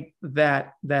to make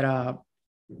that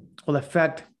will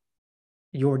affect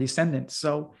your descendants.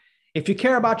 So if you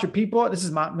care about your people, this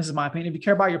is my opinion. If you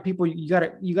care about your people, you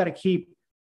gotta keep,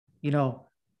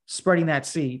 spreading that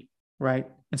seed, right?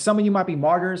 And some of you might be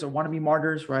martyrs or want to be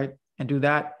martyrs, right? And do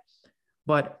that.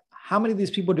 But how many of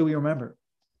these people do we remember?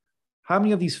 How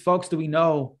many of these folks do we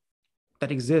know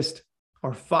that exist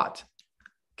or fought?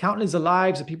 Countless of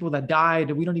lives of people that died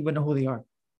that we don't even know who they are,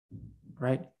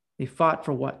 right? They fought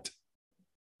for what?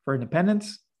 For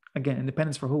independence? Again,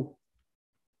 independence for who?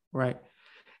 Right?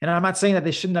 And I'm not saying that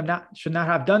they should not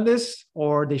have done this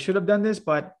or they should have done this,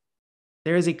 but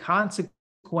there is a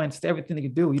consequence to everything that you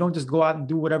do. You don't just go out and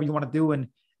do whatever you want to do and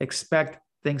expect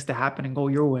things to happen and go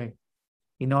your way.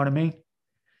 You know what I mean?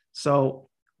 So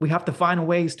we have to find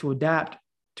ways to adapt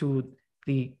to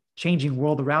the changing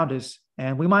world around us.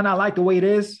 And we might not like the way it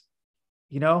is,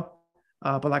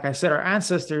 but like I said, our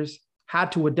ancestors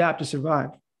had to adapt to survive.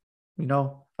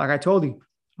 Like I told you,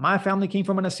 my family came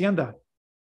from an hacienda.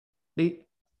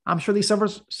 I'm sure they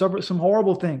suffered some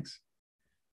horrible things.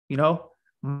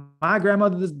 My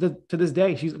grandmother to this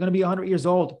day, she's going to be 100 years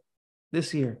old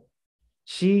this year.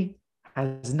 She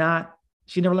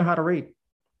never learned how to read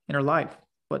in her life.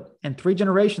 But in 3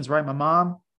 generations, right? My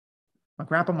mom, my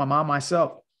grandpa, my mom,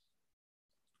 myself,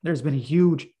 there's been a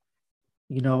huge,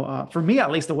 for me,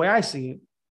 at least the way I see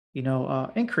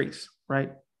it, increase,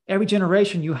 right? Every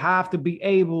generation, you have to be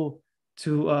able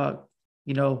to,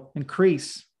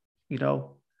 increase,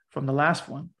 from the last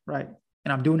one, right?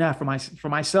 And I'm doing that for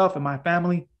myself and my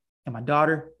family and my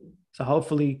daughter. So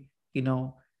hopefully, she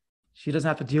doesn't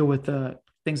have to deal with the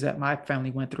things that my family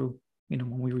went through,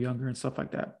 when we were younger and stuff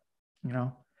like that,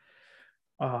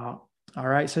 All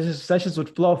right. Sessions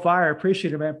with Flow Fire.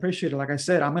 Appreciate it, man. Appreciate it. Like I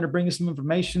said, I'm going to bring you some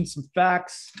information, some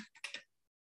facts.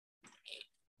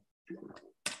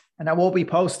 And I will be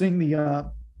posting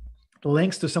the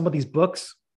links to some of these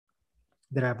books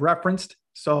that I've referenced.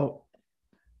 So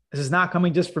this is not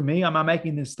coming just for me. I'm not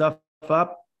making this stuff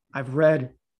up. I've read,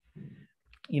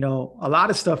 a lot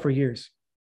of stuff for years.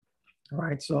 All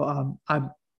right. So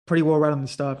I'm pretty well read on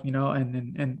this stuff,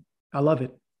 and I love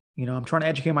it. I'm trying to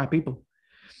educate my people.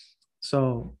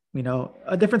 So,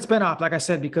 a different spinoff, like I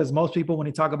said, because most people, when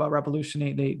they talk about revolution,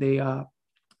 they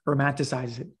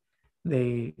romanticize it.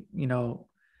 They,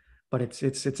 but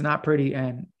it's not pretty.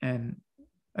 And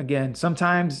again,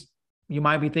 sometimes you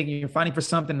might be thinking you're fighting for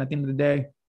something. At the end of the day,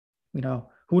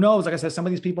 who knows? Like I said, some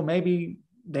of these people, maybe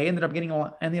they ended up getting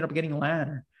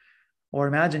land, or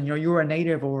imagine, you were a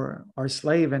native or a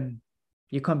slave and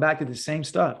you come back to the same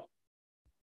stuff.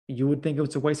 You would think it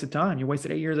was a waste of time. You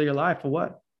wasted 8 years of your life for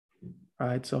what?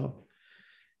 Right. So,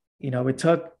 it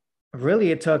took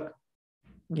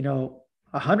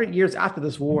 100 years after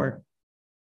this war.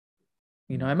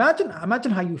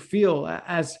 Imagine how you feel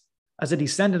as a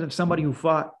descendant of somebody who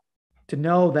fought, to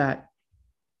know that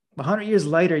 100 years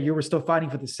later, you were still fighting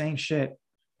for the same shit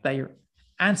that your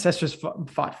ancestors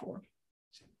fought for.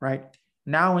 Right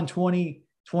now in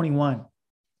 2021,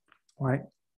 right?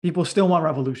 People still want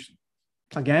revolution.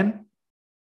 Again,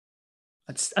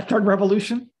 it's a third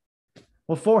revolution.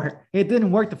 Well, for it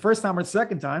didn't work the first time or the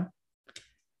second time.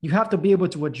 You have to be able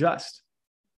to adjust.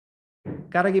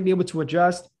 Got to be able to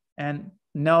adjust and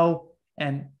know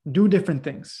and do different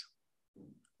things,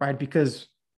 right? Because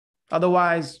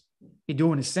otherwise, you're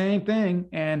doing the same thing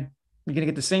and you're going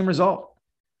to get the same result.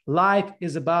 Life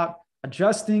is about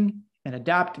adjusting and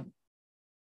adapting.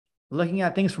 looking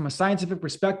at things from a scientific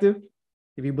perspective,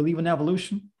 if you believe in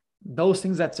evolution, those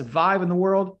things that survive in the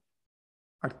world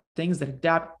are things that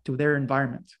adapt to their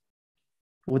environment.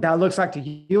 What that looks like to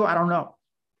you, I don't know.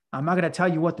 I'm not going to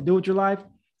tell you what to do with your life,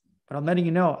 but I'm letting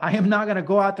you know I am not going to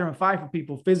go out there and fight for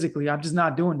people physically. I'm just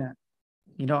not doing that.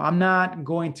 I'm not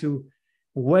going to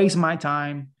waste my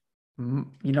time,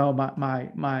 my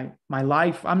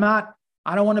life. I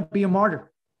don't want to be a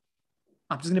martyr.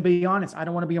 I'm just going to be honest. I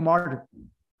don't want to be a martyr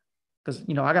because,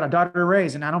 I got a daughter to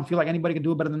raise and I don't feel like anybody can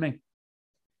do it better than me.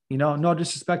 No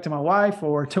disrespect to my wife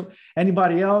or to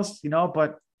anybody else,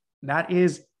 but that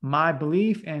is my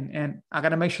belief. And I got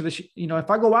to make sure that, if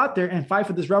I go out there and fight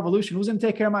for this revolution, who's going to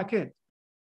take care of my kid?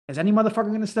 Is any motherfucker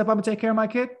going to step up and take care of my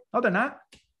kid? No, they're not.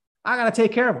 I got to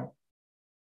take care of them.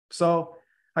 So,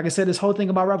 like I said, this whole thing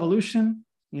about revolution,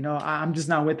 I'm just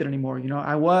not with it anymore.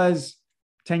 I was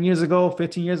 10 years ago,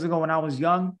 15 years ago when I was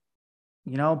young,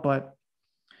 but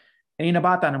it ain't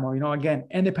about that anymore. Again,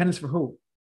 independence for who?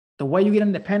 The way you get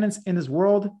independence in this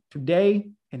world today,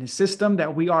 in the system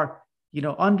that we are,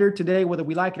 under today, whether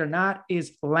we like it or not,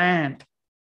 is land.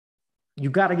 You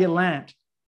got to get land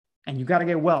and you got to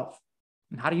get wealth.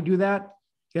 And how do you do that?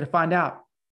 You got to find out.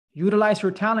 Utilize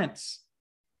your talents.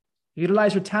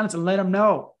 Utilize your talents and let them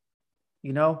know.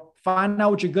 Find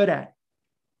out what you're good at.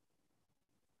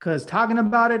 Because talking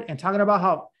about it and talking about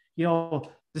how,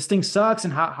 this thing sucks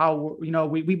and how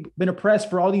we've been oppressed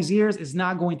for all these years is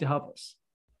not going to help us.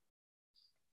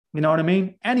 You know what I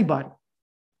mean? Anybody.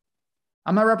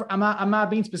 I'm not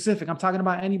being specific. I'm talking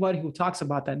about anybody who talks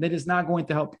about that. That is not going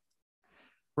to help you,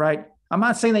 right? I'm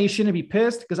not saying that you shouldn't be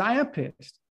pissed because I am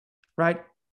pissed, right?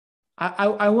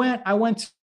 I went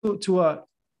to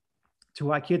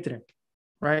IKEA today,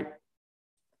 right?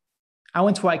 I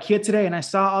went to IKEA today and I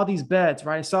saw all these beds,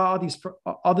 right? I saw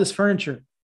all this furniture.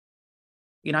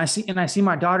 I see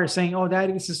my daughter saying, "Oh,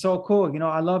 Daddy, this is so cool.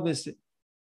 I love this."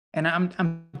 And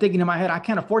I'm thinking in my head, I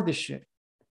can't afford this shit,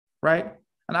 right?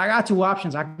 And I got two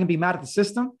options. I can be mad at the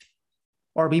system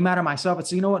or be mad at myself and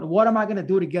say, you know what am I going to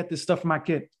do to get this stuff for my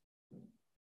kid?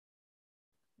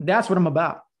 That's what I'm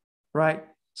about, right?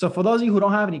 So for those of you who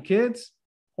don't have any kids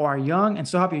or are young and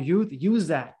still have your youth, use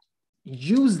that,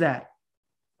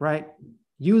 right?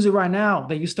 Use it right now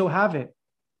that you still have it.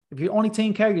 If you're only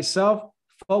taking care of yourself,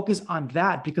 focus on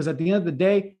that because at the end of the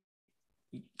day,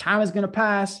 time is going to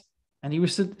pass. And you were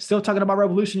still talking about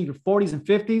revolution in your 40s and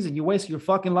 50s and you wasted your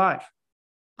fucking life.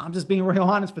 I'm just being real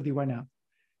honest with you right now.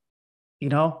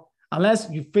 Unless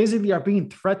you physically are being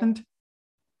threatened,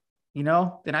 then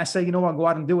I say, go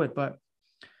out and do it. But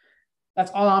that's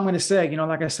all I'm going to say.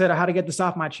 Like I said, I had to get this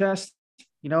off my chest,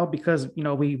 because,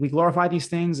 we glorify these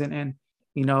things and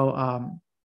it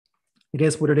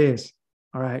is what it is.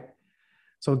 All right.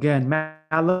 So again, man,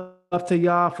 I love to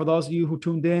y'all. For those of you who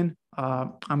tuned in,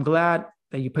 I'm glad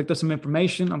that you picked up some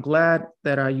information. I'm glad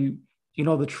that you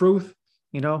know the truth,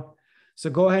 So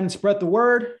go ahead and spread the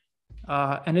word.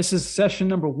 And this is session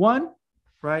number 1,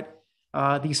 right?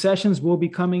 These sessions will be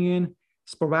coming in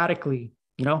sporadically,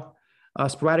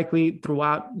 sporadically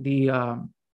throughout the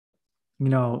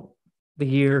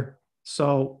year.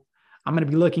 So I'm going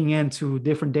to be looking into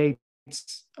different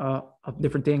dates of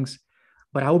different things,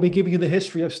 but I will be giving you the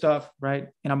history of stuff, right?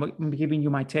 And I'm going to be giving you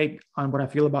my take on what I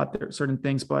feel about certain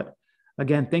things. But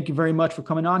again, thank you very much for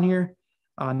coming on here.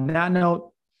 On that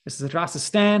note, this is Rasta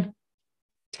Stan.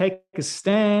 Take a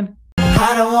stand.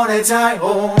 I don't want to die,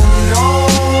 oh no,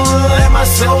 let my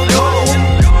soul go.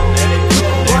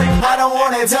 I don't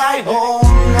want to die, oh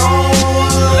no,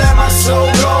 let my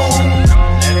soul go.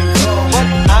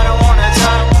 I don't want to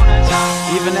die.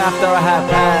 Even after I have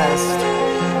passed,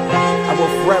 I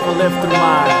will forever live through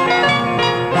my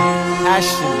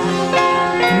passion,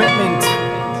 commitment,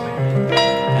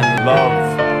 and love.